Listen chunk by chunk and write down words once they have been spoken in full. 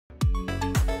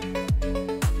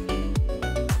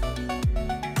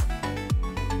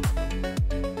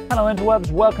Hello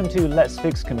interwebs, welcome to Let's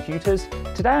Fix Computers.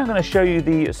 Today I'm going to show you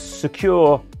the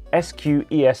Sequre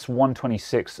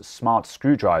SQ-ES126 smart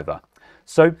screwdriver.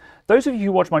 So those of you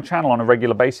who watch my channel on a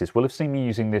regular basis will have seen me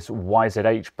using this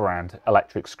YZH brand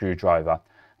electric screwdriver.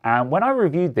 And when I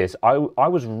reviewed this, I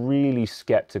was really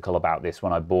skeptical about this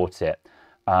when I bought it.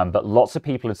 But lots of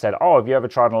people had said, oh, have you ever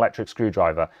tried an electric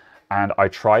screwdriver? And I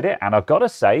tried it, and I've got to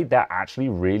say, they're actually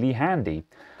really handy.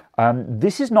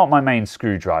 This is not my main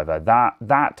screwdriver.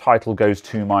 That title goes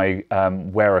to my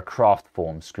Wera Craft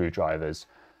Form screwdrivers.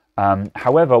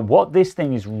 However, what this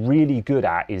thing is really good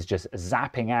at is just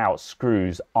zapping out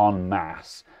screws en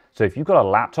masse. So if you've got a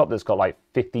laptop that's got like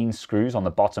 15 screws on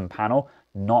the bottom panel,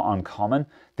 not uncommon,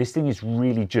 this thing is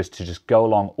really just go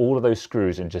along all of those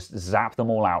screws and just zap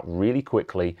them all out really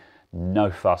quickly.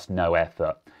 No fuss, no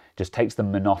effort. Just takes the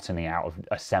monotony out of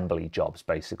assembly jobs,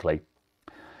 basically.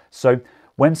 So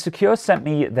when Sequre sent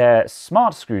me their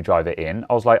smart screwdriver in,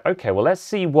 I was like, okay, well, let's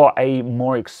see what a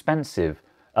more expensive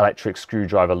electric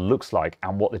screwdriver looks like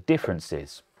and what the difference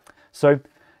is. So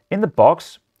in the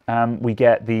box, we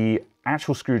get the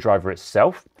actual screwdriver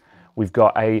itself. We've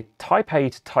got a Type A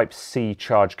to Type C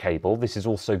charge cable. This is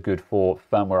also good for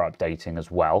firmware updating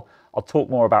as well. I'll talk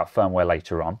more about firmware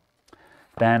later on.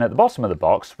 Then at the bottom of the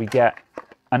box, we get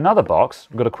another box.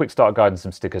 We've got a quick start guide and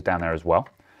some stickers down there as well.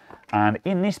 And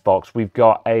in this box, we've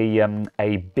got a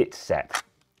bit set.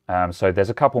 So there's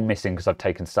a couple missing because I've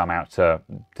taken some out to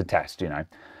test, you know.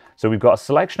 So we've got a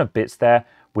selection of bits there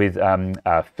with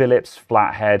Phillips,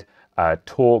 flathead,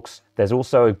 Torx. There's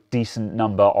also a decent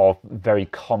number of very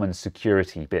common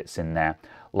security bits in there,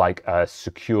 like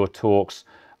Secure Torx,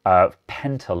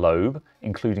 Pentalobe,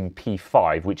 including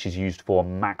P5, which is used for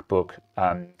MacBook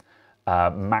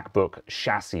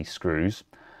chassis screws.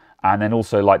 And then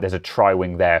also, like, there's a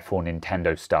tri-wing there for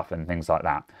Nintendo stuff and things like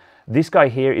that. This guy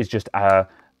here is just a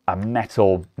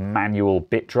metal manual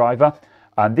bit driver.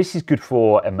 This is good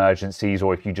for emergencies,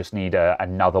 or if you just need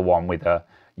another one with a,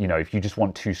 you know, if you just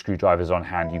want two screwdrivers on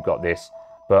hand, you've got this.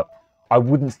 But I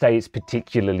wouldn't say it's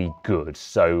particularly good.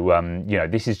 So, you know,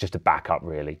 this is just a backup,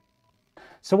 really.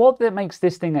 So what makes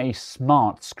this thing a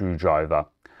smart screwdriver?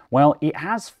 Well, it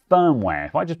has firmware.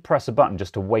 If I just press a button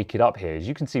just to wake it up here, as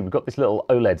you can see, we've got this little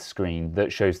OLED screen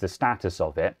that shows the status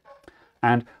of it.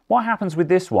 And what happens with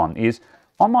this one is,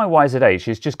 on my YZH,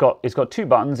 it's got two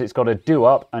buttons. It's got a do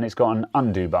up and it's got an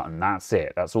undo button. That's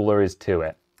it. That's all there is to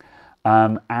it.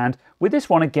 And with this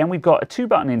one, again, we've got a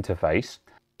two-button interface.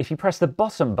 If you press the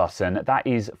bottom button, that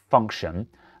is function,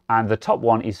 and the top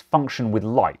one is function with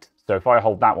light. So if I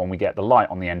hold that one, we get the light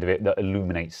on the end of it that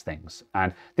illuminates things.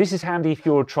 And this is handy if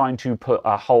you're trying to put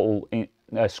a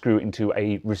screw into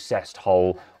a recessed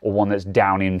hole, or one that's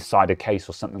down inside a case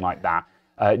or something like that.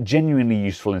 Genuinely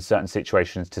useful in certain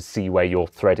situations to see where you're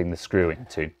threading the screw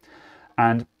into.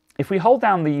 And if we hold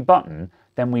down the button,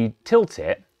 then we tilt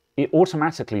it, it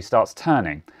automatically starts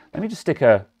turning. Let me just stick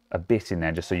a bit in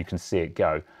there just so you can see it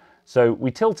go. So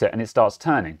we tilt it and it starts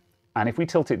turning. And if we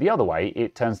tilt it the other way,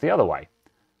 it turns the other way.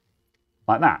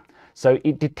 Like that. So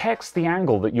it detects the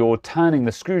angle that you're turning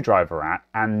the screwdriver at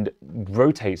and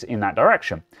rotates in that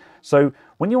direction. So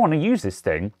when you want to use this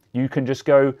thing, you can just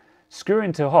go screw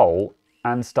into a hole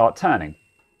and start turning.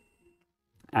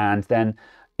 And then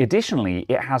additionally,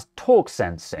 it has torque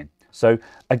sensing. So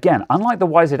again, unlike the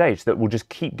YZH that will just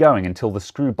keep going until the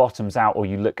screw bottoms out or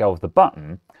you let go of the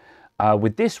button,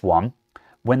 with this one,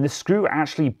 when the screw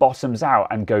actually bottoms out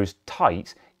and goes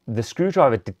tight, the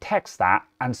screwdriver detects that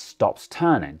and stops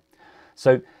turning.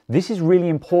 So this is really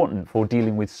important for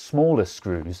dealing with smaller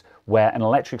screws where an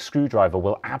electric screwdriver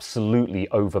will absolutely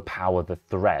overpower the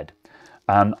thread.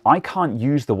 I can't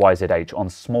use the YZH on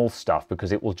small stuff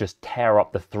because it will just tear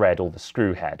up the thread or the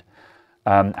screw head.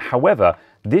 However,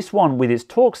 this one with its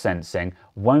torque sensing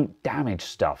won't damage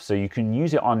stuff, so you can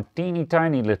use it on teeny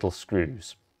tiny little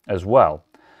screws as well.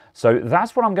 So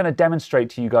that's what I'm going to demonstrate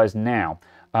to you guys now.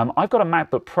 I've got a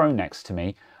MacBook Pro next to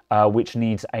me, which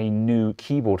needs a new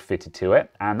keyboard fitted to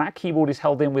it, and that keyboard is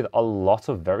held in with a lot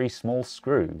of very small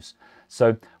screws.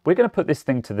 So we're going to put this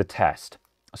thing to the test.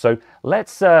 So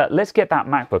let's get that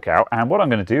MacBook out, and what I'm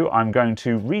going to do, I'm going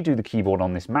to redo the keyboard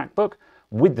on this MacBook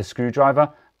with the screwdriver,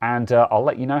 and I'll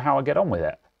let you know how I get on with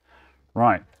it.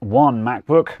 Right, one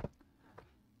MacBook.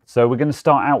 So we're going to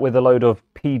start out with a load of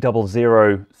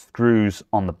P00 screws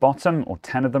on the bottom, or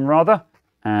 10 of them rather.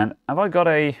 And have I got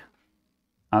I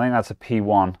think that's a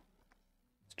P1.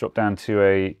 Let's drop down to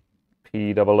a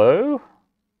P00.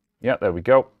 Yeah, there we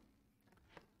go.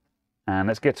 And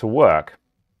let's get to work.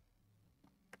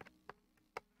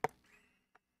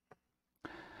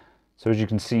 So as you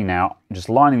can see now, I'm just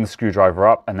lining the screwdriver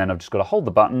up, and then I've just got to hold the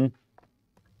button,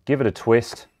 give it a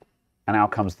twist, and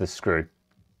out comes the screw.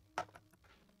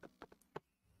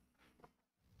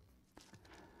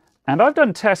 And I've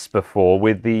done tests before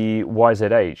with the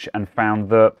YZH and found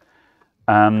that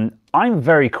I'm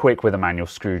very quick with a manual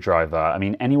screwdriver. I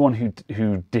mean, anyone who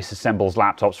disassembles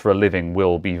laptops for a living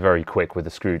will be very quick with a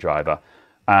screwdriver.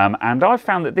 And I've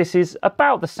found that this is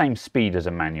about the same speed as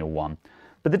a manual one.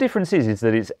 But the difference is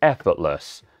that it's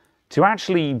effortless. To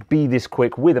actually be this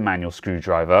quick with a manual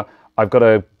screwdriver, I've got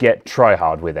to try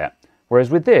hard with it. Whereas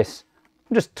with this,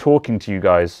 I'm just talking to you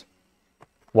guys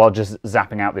while just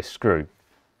zapping out this screw.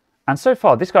 And so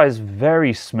far, this guy is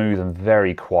very smooth and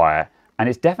very quiet, and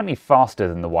it's definitely faster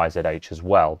than the YZH as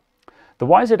well. The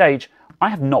YZH, I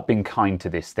have not been kind to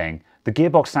this thing. The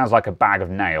gearbox sounds like a bag of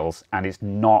nails, and it's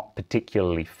not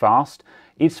particularly fast.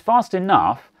 It's fast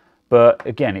enough, but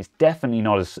again, it's definitely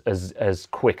not as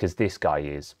quick as this guy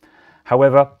is.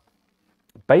 However,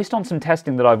 based on some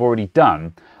testing that I've already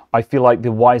done, I feel like the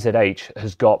YZH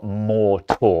has got more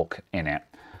torque in it.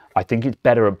 I think it's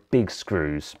better at big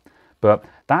screws. But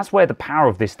that's where the power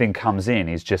of this thing comes in,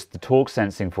 is just the torque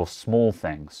sensing for small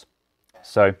things.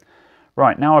 So,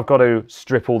 right, now I've got to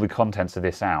strip all the contents of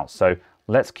this out. So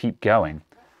let's keep going.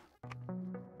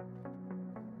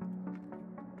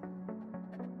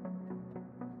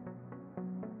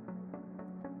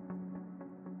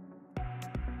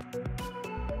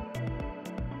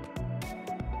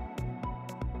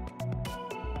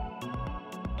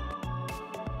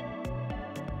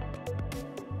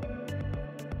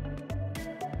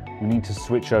 We need to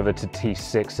switch over to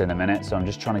T6 in a minute, so I'm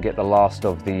just trying to get the last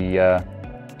of the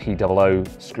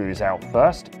P00 screws out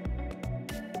first.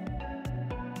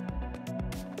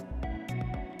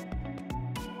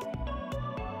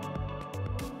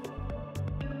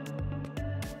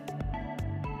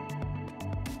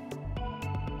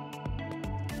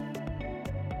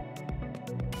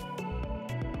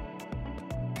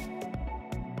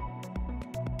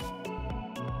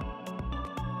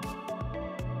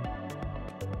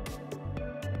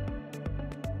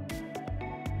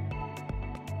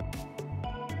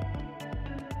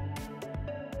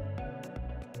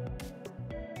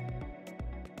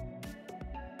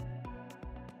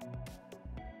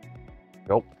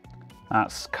 Cool.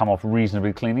 That's come off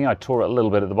reasonably cleanly. I tore it a little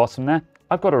bit at the bottom there.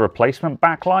 I've got a replacement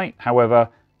backlight. However,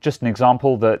 just an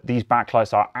example that these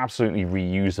backlights are absolutely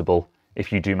reusable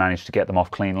if you do manage to get them off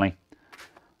cleanly.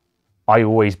 I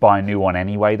always buy a new one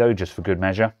anyway though, just for good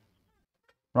measure.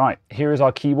 Right, here is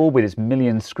our keyboard with its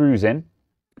million screws in.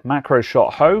 Macro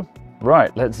shot hoe.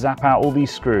 Right, let's zap out all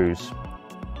these screws.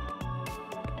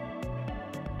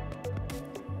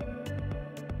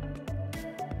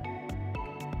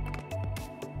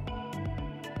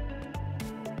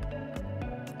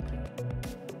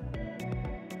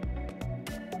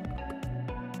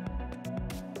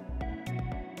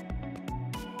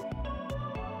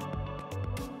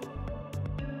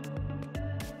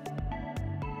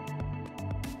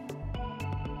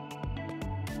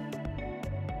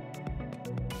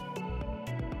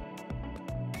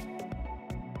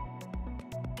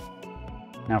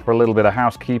 Now for a little bit of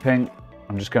housekeeping,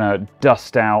 I'm just going to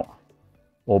dust out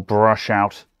or brush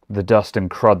out the dust and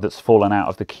crud that's fallen out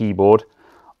of the keyboard.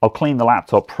 I'll clean the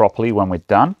laptop properly when we're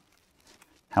done.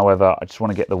 However, I just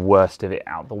want to get the worst of it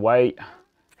out of the way.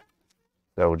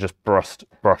 So we'll just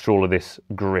brush all of this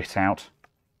grit out.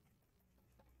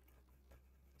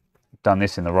 Done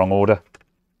this in the wrong order.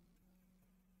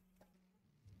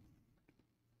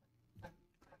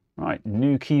 Right,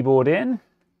 new keyboard in.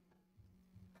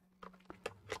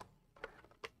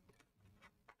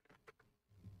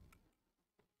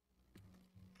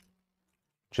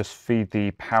 Just feed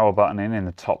the power button in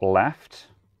the top left.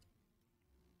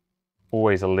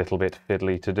 Always a little bit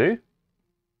fiddly to do.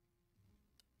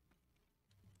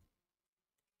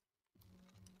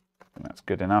 And that's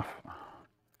good enough.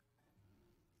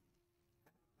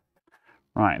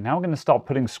 Right, now we're going to start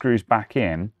putting screws back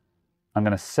in. I'm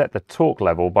going to set the torque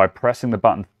level by pressing the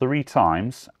button 3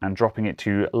 times and dropping it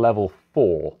to level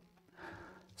 4.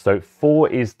 So 4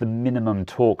 is the minimum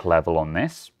torque level on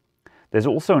this. There's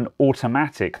also an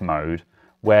automatic mode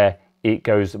where it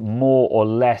goes more or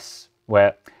less,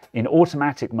 where in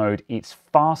automatic mode it's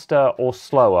faster or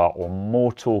slower or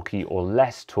more torquey or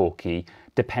less torquey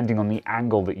depending on the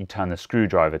angle that you turn the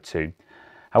screwdriver to.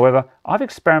 However, I've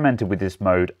experimented with this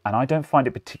mode and I don't find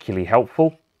it particularly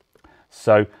helpful.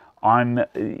 So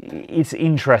it's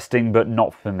interesting but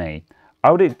not for me.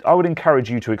 I would encourage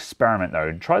you to experiment though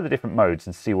and try the different modes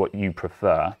and see what you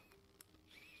prefer.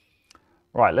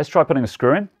 Right, let's try putting a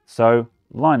screw in. So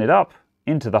line it up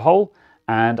into the hole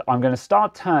And I'm going to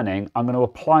start turning. I'm going to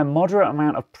apply a moderate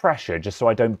amount of pressure just so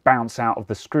I don't bounce out of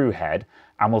the screw head,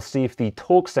 and we'll see if the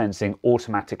torque sensing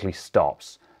automatically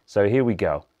stops. So here we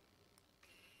go.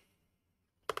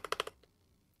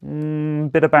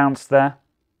 Bit of bounce there.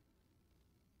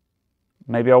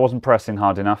 Maybe I wasn't pressing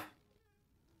hard enough.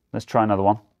 Let's try another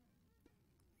one.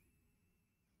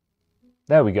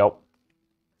 There we go.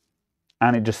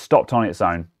 And it just stopped on its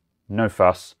own. No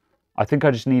fuss. I think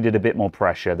I just needed a bit more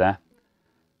pressure there.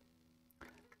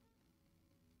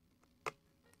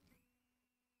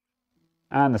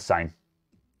 And the same.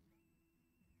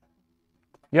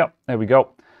 Yep, there we go.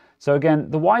 So again,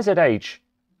 the YZH,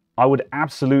 I would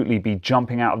absolutely be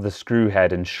jumping out of the screw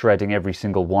head and shredding every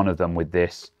single one of them with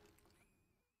this.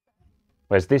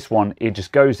 Whereas this one, it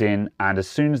just goes in, and as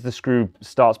soon as the screw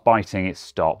starts biting, it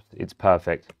stops. It's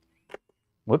perfect.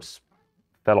 Whoops.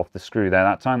 Fell off the screw there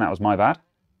that time. That was my bad.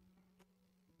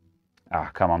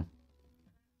 Ah, come on.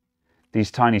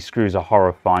 These tiny screws are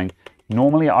horrifying.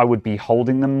 Normally, I would be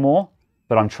holding them more,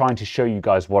 but I'm trying to show you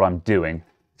guys what I'm doing.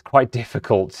 It's quite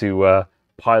difficult to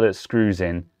pilot screws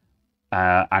in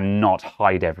and not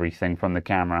hide everything from the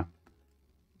camera.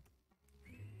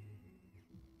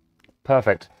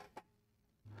 Perfect.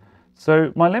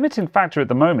 So my limiting factor at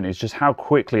the moment is just how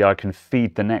quickly I can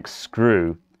feed the next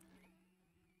screw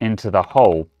into the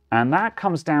hole. And that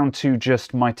comes down to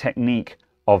just my technique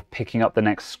of picking up the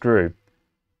next screw.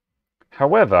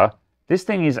 However, this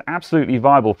thing is absolutely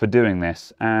viable for doing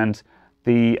this. And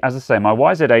as I say, my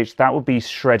YZH, that would be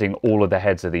shredding all of the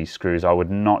heads of these screws. I would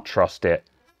not trust it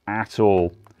at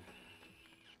all.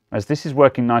 As this is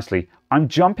working nicely. I'm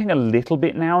jumping a little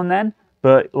bit now and then.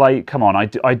 But, like, come on,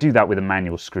 I do that with a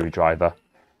manual screwdriver.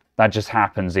 That just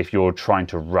happens if you're trying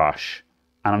to rush.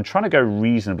 And I'm trying to go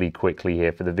reasonably quickly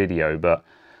here for the video, but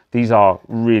these are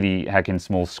really heckin'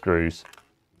 small screws.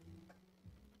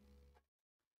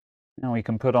 Now we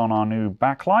can put on our new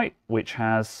backlight, which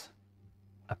has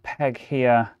a peg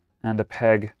here and a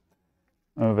peg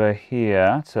over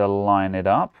here to line it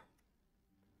up.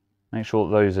 Make sure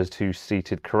that those are two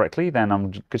seated correctly. Then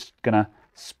I'm just going to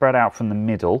spread out from the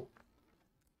middle.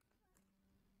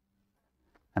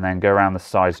 And then go around the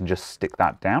sides and just stick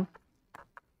that down.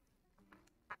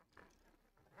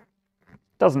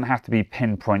 Doesn't have to be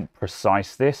pinpoint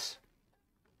precise, this.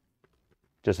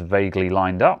 Just vaguely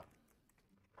lined up.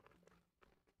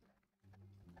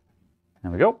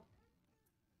 There we go.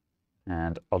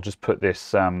 And I'll just put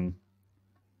this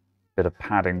bit of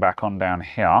padding back on down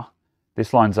here.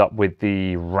 This lines up with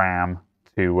the RAM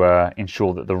to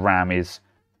ensure that the RAM is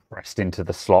pressed into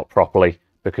the slot properly,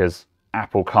 because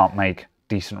Apple can't make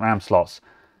decent RAM slots.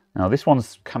 Now this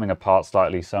one's coming apart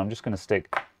slightly, so I'm just going to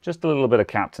stick just a little bit of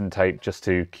Captain tape just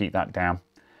to keep that down.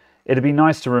 It'd be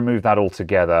nice to remove that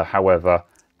altogether, however,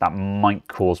 that might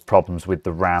cause problems with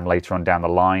the RAM later on down the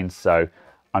line, so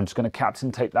I'm just going to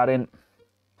Captain tape that in.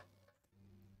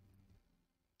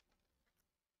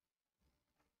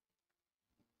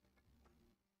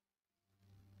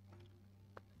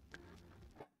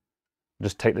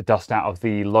 Just take the dust out of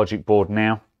the logic board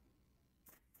now.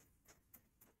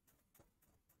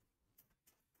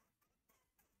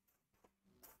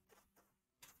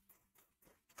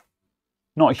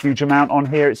 Not a huge amount on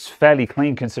here. It's fairly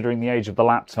clean considering the age of the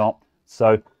laptop.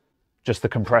 So just the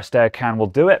compressed air can will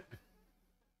do it.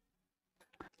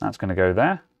 That's going to go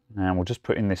there. And we'll just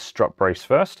put in this strut brace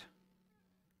first.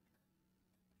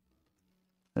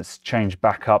 Let's change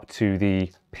back up to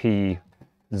the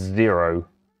P0.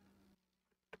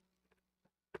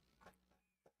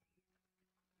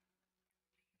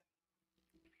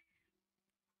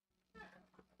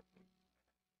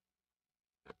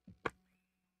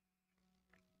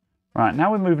 Right,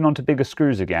 now we're moving on to bigger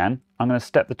screws again. I'm going to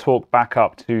step the torque back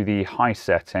up to the high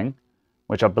setting,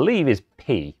 which I believe is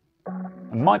P.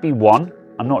 It might be 1,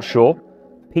 I'm not sure.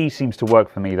 P seems to work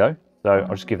for me though, so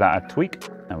I'll just give that a tweak.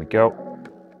 There we go.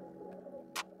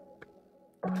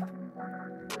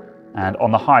 And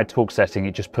on the high torque setting,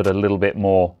 it just put a little bit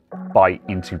more bite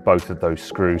into both of those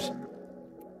screws.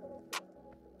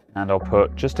 And I'll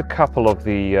put just a couple of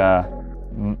the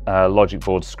logic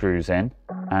board screws in,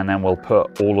 and then we'll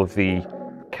put all of the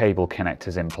cable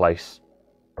connectors in place.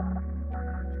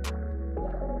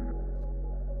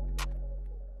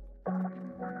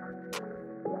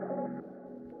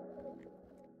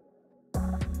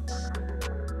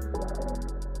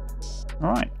 All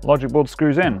right, logic board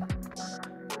screws in.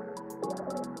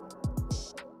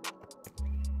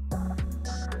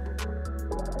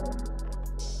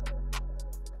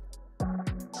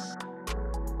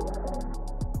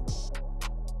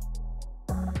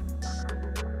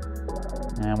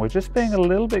 And we're just being a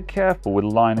little bit careful with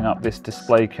lining up this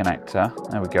display connector.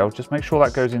 There we go, just make sure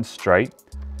that goes in straight.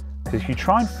 Because if you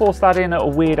try and force that in at a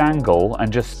weird angle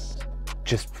and just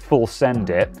full send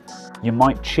it, you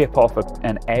might chip off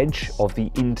an edge of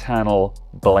the internal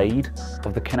blade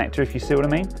of the connector, if you see what I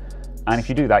mean. And if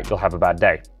you do that, you'll have a bad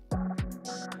day.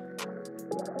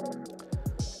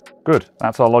 Good,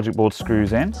 that's our logic board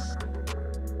screws in.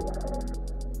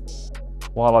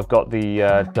 While I've got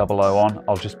the 00 on,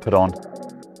 I'll just put on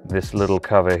this little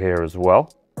cover here as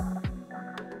well.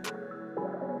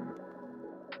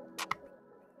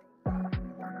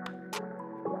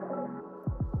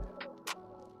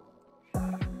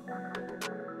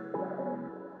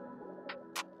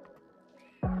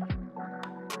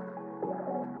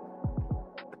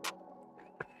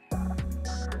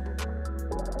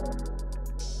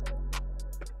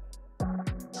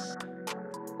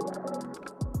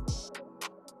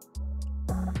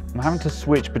 I'm having to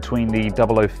switch between the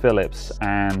 00 Phillips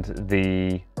and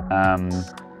the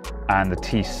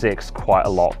T6 quite a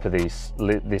lot for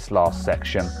this last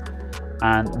section.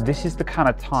 And this is the kind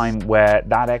of time where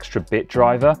that extra bit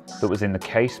driver that was in the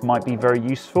case might be very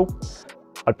useful.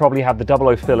 I'd probably have the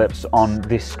 00 Phillips on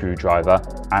this screwdriver,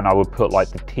 and I would put like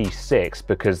the T6,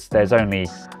 because there's only,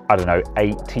 I don't know,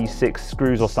 8 T6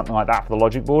 screws or something like that for the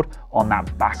logic board on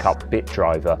that backup bit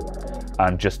driver,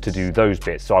 just to do those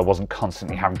bits, so I wasn't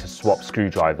constantly having to swap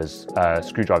screwdriver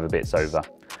bits over.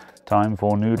 Time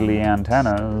for noodly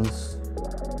antennas.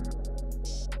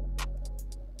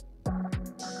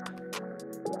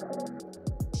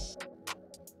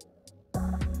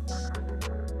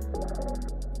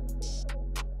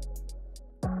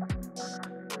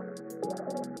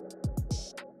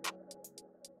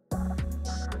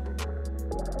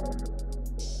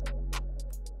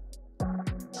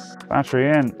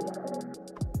 Battery in.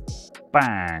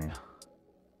 Bang.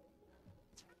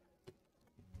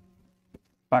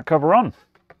 Back cover on.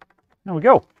 There we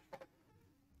go.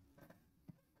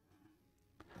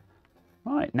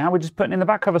 Right, now we're just putting in the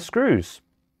back cover screws.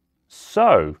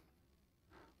 So,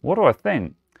 what do I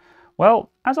think?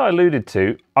 Well, as I alluded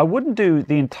to, I wouldn't do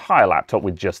the entire laptop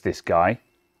with just this guy.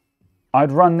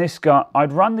 I'd run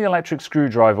the electric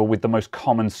screwdriver with the most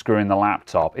common screw in the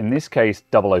laptop, in this case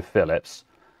 00 Phillips.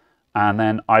 And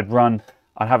then I'd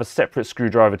have a separate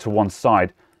screwdriver to one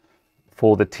side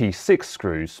for the T6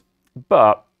 screws.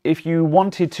 But if you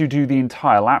wanted to do the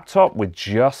entire laptop with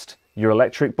just your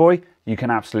electric boy, you can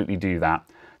absolutely do that.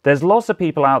 There's lots of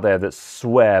people out there that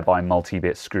swear by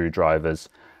multi-bit screwdrivers,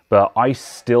 but I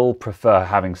still prefer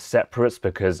having separates,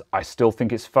 because I still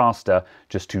think it's faster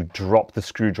just to drop the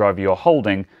screwdriver you're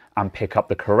holding and pick up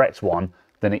the correct one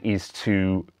than it is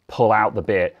to pull out the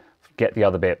bit, get the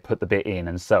other bit, put the bit in,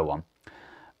 and so on.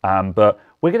 But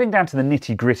we're getting down to the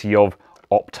nitty-gritty of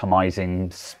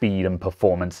optimizing speed and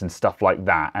performance and stuff like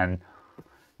that, and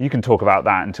you can talk about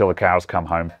that until the cows come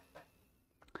home.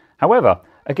 However,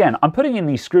 again, I'm putting in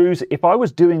these screws. If I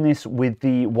was doing this with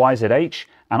the YZH,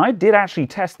 and I did actually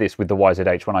test this with the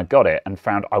YZH when I got it and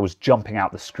found I was jumping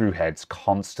out the screw heads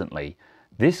constantly.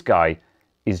 This guy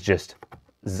is just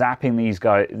zapping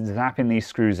these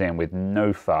screws in with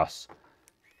no fuss,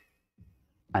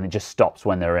 and it just stops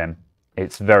when they're in.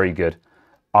 It's very good.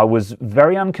 I was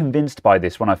very unconvinced by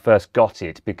this when I first got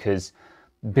it, because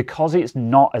it's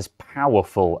not as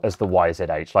powerful as the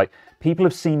YZH. Like, people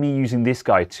have seen me using this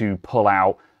guy to pull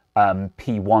out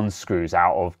P1 screws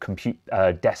out of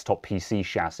desktop PC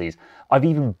chassis. I've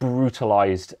even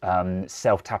brutalized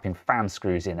self-tapping fan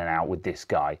screws in and out with this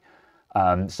guy.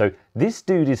 So this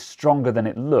dude is stronger than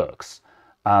it looks.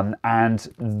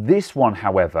 And this one,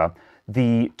 however,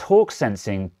 the torque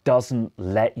sensing doesn't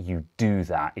let you do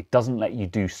that. It doesn't let you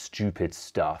do stupid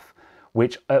stuff,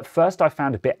 which at first I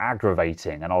found a bit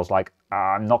aggravating, and I was like,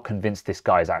 I'm not convinced this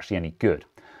guy is actually any good.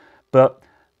 But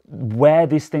where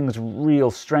this thing's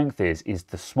real strength is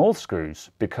the small screws,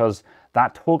 because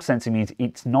that torque sensing means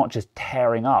it's not just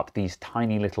tearing up these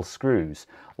tiny little screws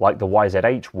like the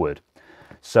YZH would.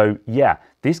 So yeah,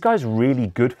 this guy's really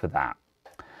good for that.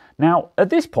 Now, at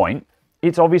this point,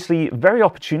 it's obviously very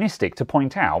opportunistic to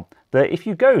point out that if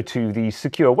you go to the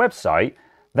Sequre website,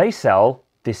 they sell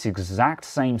this exact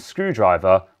same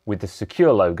screwdriver with the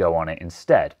Sequre logo on it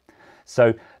instead.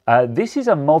 So this is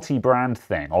a multi-brand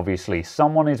thing. Obviously,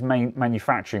 someone is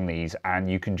manufacturing these, and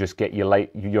you can just get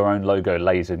your own logo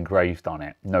laser engraved on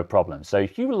it, no problem. So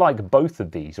if you like both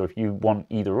of these, or if you want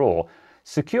either or,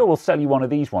 Sequre will sell you one of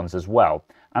these ones as well.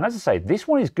 And as I say, this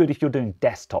one is good if you're doing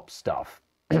desktop stuff.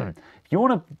 If you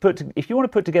want to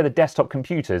put together desktop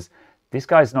computers, this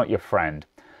guy's not your friend.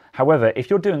 However, if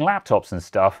you're doing laptops and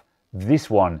stuff, this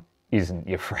one isn't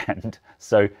your friend.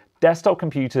 So desktop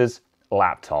computers,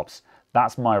 laptops.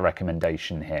 That's my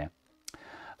recommendation here.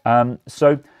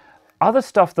 So other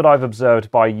stuff that I've observed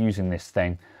by using this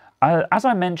thing, as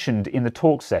I mentioned in the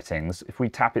torque settings, if we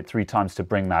tap it 3 times to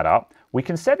bring that up, we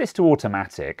can set this to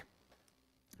automatic.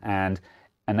 And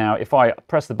now if I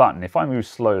press the button, if I move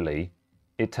slowly,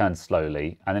 it turns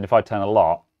slowly. And then if I turn a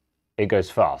lot, it goes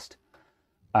fast.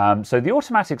 So the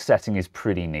automatic setting is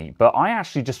pretty neat, but I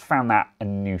actually just found that a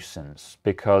nuisance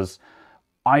because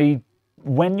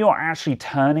when you're actually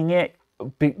turning it,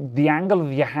 the angle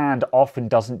of your hand often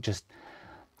doesn't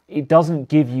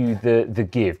give you the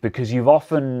give, because you've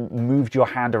often moved your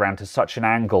hand around to such an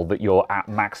angle that you're at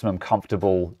maximum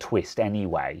comfortable twist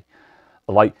anyway.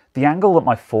 Like the angle that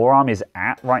my forearm is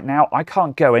at right now, I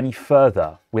can't go any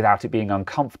further without it being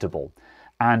uncomfortable.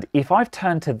 And if I've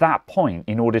turned to that point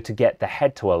in order to get the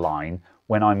head to align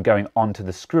when I'm going onto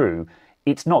the screw,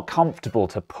 it's not comfortable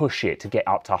to push it to get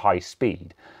up to high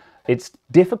speed. It's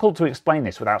difficult to explain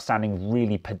this without sounding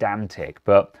really pedantic,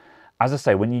 but as I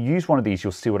say, when you use one of these,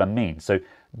 you'll see what I mean. So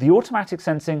the automatic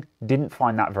sensing, didn't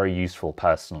find that very useful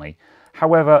personally.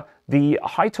 However, the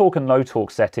high torque and low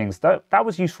torque settings, that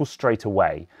was useful straight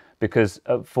away, because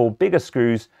for bigger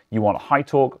screws, you want high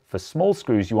torque. For small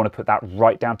screws, you want to put that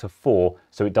right down to 4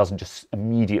 so it doesn't just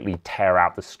immediately tear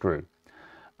out the screw.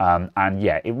 And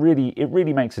yeah, it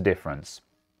really makes a difference.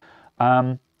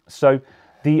 So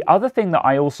the other thing that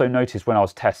I also noticed when I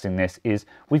was testing this is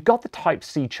we've got the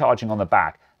Type-C charging on the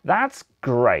back. That's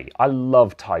great. I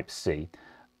love Type-C.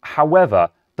 However,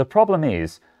 the problem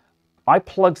is I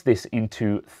plugged this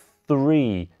into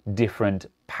 3 different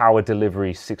power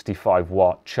delivery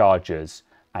 65-watt chargers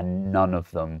and none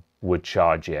of them would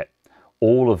charge it.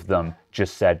 All of them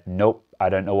just said, nope, I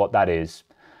don't know what that is.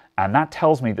 And that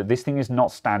tells me that this thing is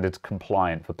not standards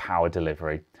compliant for power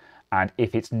delivery. And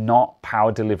if it's not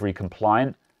power delivery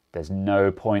compliant, there's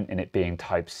no point in it being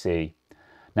Type-C.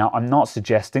 Now, I'm not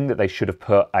suggesting that they should have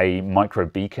put a micro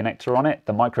B connector on it.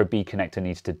 The micro B connector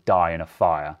needs to die in a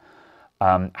fire.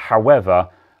 However,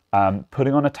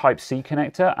 putting on a Type-C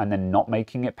connector and then not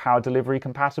making it power delivery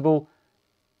compatible,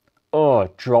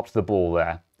 dropped the ball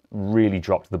there. Really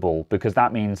dropped the ball, because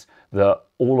that means that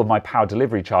all of my power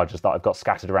delivery chargers that I've got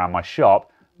scattered around my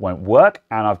shop won't work,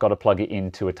 and I've got to plug it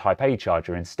into a Type-A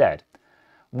charger instead.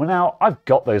 Well, now I've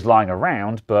got those lying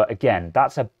around, but again,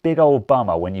 that's a big old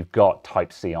bummer when you've got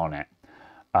Type-C on it.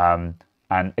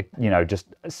 And you know, just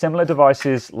similar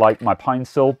devices like my Pine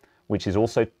Sol, which is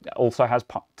also has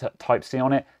Type-C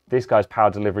on it. This guy's power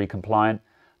delivery compliant,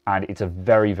 and it's a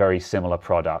very, very similar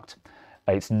product.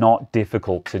 It's not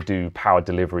difficult to do power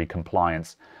delivery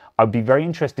compliance. I'd be very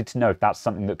interested to know if that's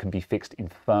something that can be fixed in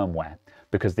firmware,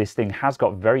 because this thing has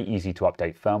got very easy to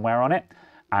update firmware on it,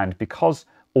 and because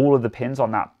all of the pins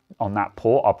on that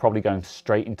port are probably going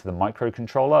straight into the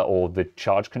microcontroller or the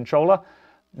charge controller,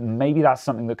 maybe that's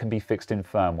something that can be fixed in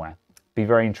firmware. Be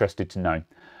very interested to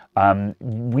know.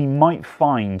 We might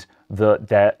find that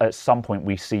there at some point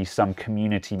we see some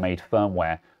community-made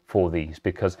firmware for these,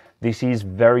 because this is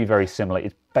very, very similar.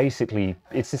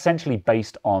 It's essentially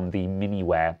based on the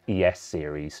Miniware ES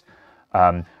series.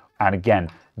 And again,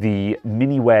 the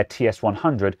Miniware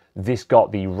TS100, this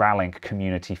got the Ralink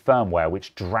community firmware,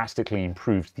 which drastically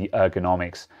improved the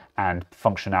ergonomics and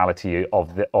functionality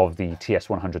of the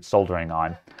TS100 soldering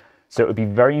iron. So it would be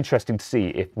very interesting to see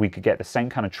if we could get the same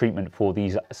kind of treatment for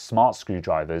these smart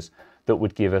screwdrivers that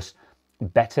would give us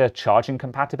better charging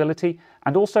compatibility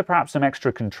and also perhaps some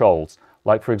extra controls.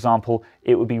 Like, for example,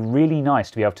 it would be really nice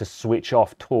to be able to switch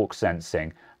off torque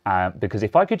sensing, because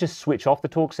if I could just switch off the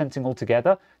torque sensing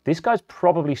altogether, this guy's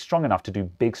probably strong enough to do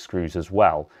big screws as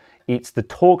well. It's the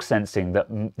torque sensing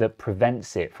that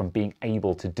prevents it from being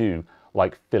able to do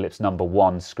like Phillips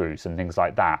 #1 screws and things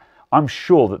like that. I'm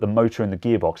sure that the motor in the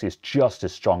gearbox is just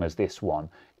as strong as this one,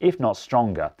 if not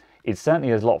stronger. It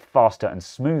certainly is a lot faster and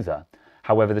smoother.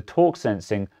 However, the torque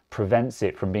sensing prevents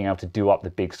it from being able to do up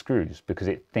the big screws because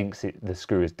it thinks the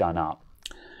screw is done up.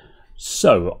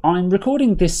 So I'm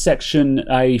recording this section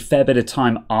a fair bit of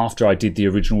time after I did the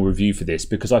original review for this,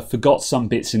 because I forgot some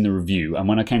bits in the review, and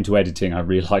when I came to editing I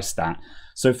realized that.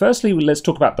 So firstly, let's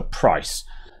talk about the price.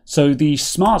 So the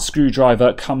smart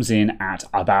screwdriver comes in at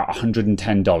about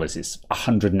 $110. It's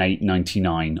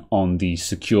 $108.99 on the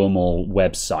Sequre Mall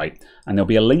website, and there'll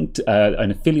be a link, an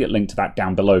affiliate link to that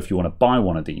down below if you want to buy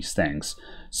one of these things.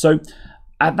 So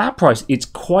at that price, it's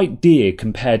quite dear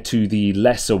compared to the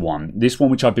lesser one, this one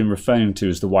which I've been referring to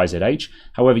as the YZH.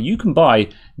 However, you can buy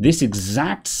this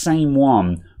exact same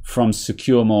one from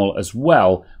Sequre Mall as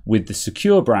well, with the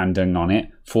Sequre branding on it,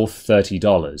 for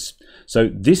 $30. So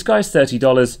this guy's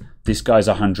 $30, this guy's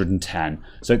 $110.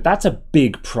 So that's a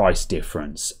big price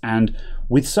difference. And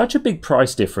with such a big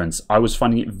price difference, I was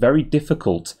finding it very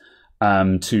difficult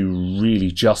to really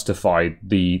justify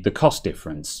the cost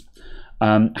difference.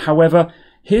 However,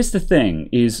 here's the thing,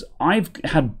 is I've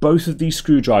had both of these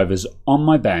screwdrivers on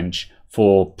my bench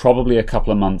for probably a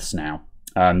couple of months now.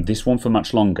 This one for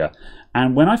much longer.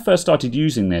 And when I first started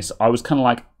using this, I was kind of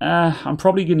like, I'm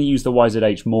probably going to use the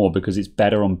YZH more because it's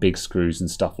better on big screws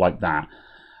and stuff like that.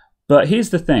 But here's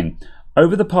the thing.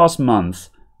 Over the past month,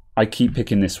 I keep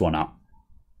picking this one up.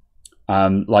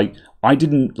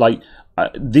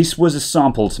 This was a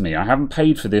sample to me. I haven't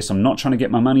paid for this. I'm not trying to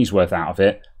get my money's worth out of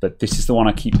it, but this is the one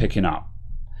I keep picking up.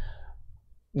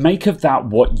 Make of that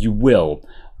what you will.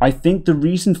 I think the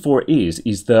reason for it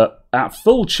is that at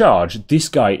full charge, this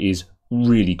guy is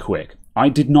really quick. I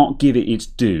did not give it its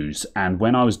dues, and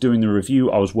when I was doing the review,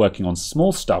 I was working on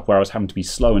small stuff where I was having to be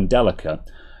slow and delicate.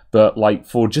 But like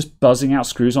for just buzzing out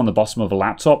screws on the bottom of a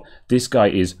laptop, this guy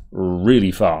is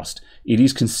really fast. It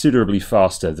is considerably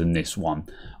faster than this one.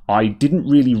 I didn't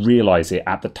really realize it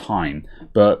at the time,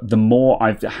 but the more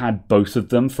I've had both of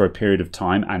them for a period of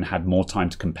time and had more time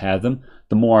to compare them,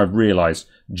 the more I've realized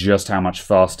just how much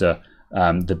faster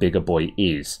the bigger boy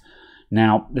is.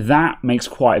 Now, that makes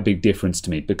quite a big difference to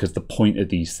me because the point of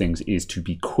these things is to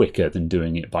be quicker than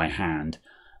doing it by hand,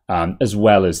 as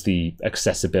well as the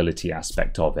accessibility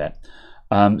aspect of it.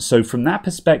 So from that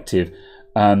perspective,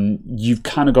 you've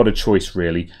kind of got a choice,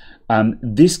 really.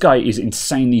 This guy is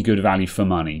insanely good value for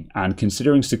money, and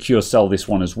considering Sequre sell this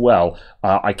one as well,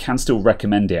 I can still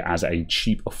recommend it as a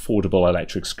cheap, affordable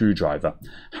electric screwdriver.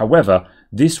 However,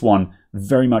 this one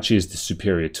very much is the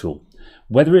superior tool.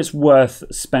 Whether it's worth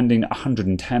spending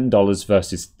 $110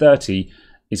 versus $30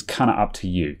 is kind of up to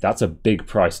you. That's a big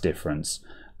price difference.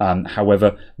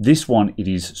 However, this one, it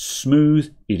is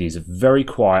smooth, it is very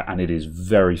quiet, and it is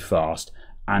very fast,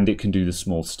 and it can do the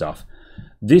small stuff.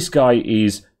 This guy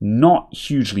is not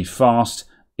hugely fast.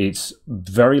 It's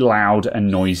very loud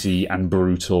and noisy and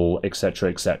brutal, etc.,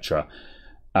 etc.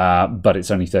 But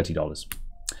it's only $30.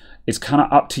 It's kind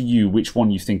of up to you which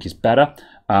one you think is better.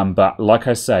 But like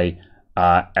I say,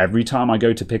 every time I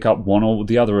go to pick up one or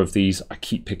the other of these, I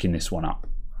keep picking this one up.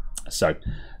 So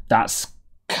that's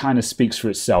kind of speaks for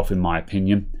itself in my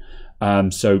opinion.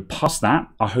 So past that,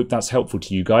 I hope that's helpful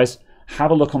to you guys. Have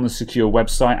a look on the Sequre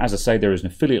website. As I say, there is an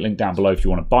affiliate link down below if you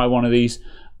want to buy one of these,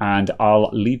 and I'll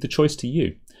leave the choice to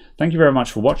you. Thank you very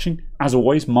much for watching. As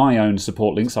always, my own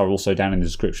support links are also down in the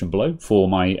description below for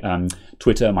my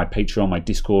Twitter, my Patreon, my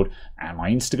Discord, and my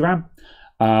Instagram.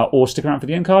 Or stick around for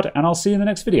the end card, and I'll see you in the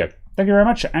next video. Thank you very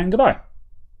much, and goodbye.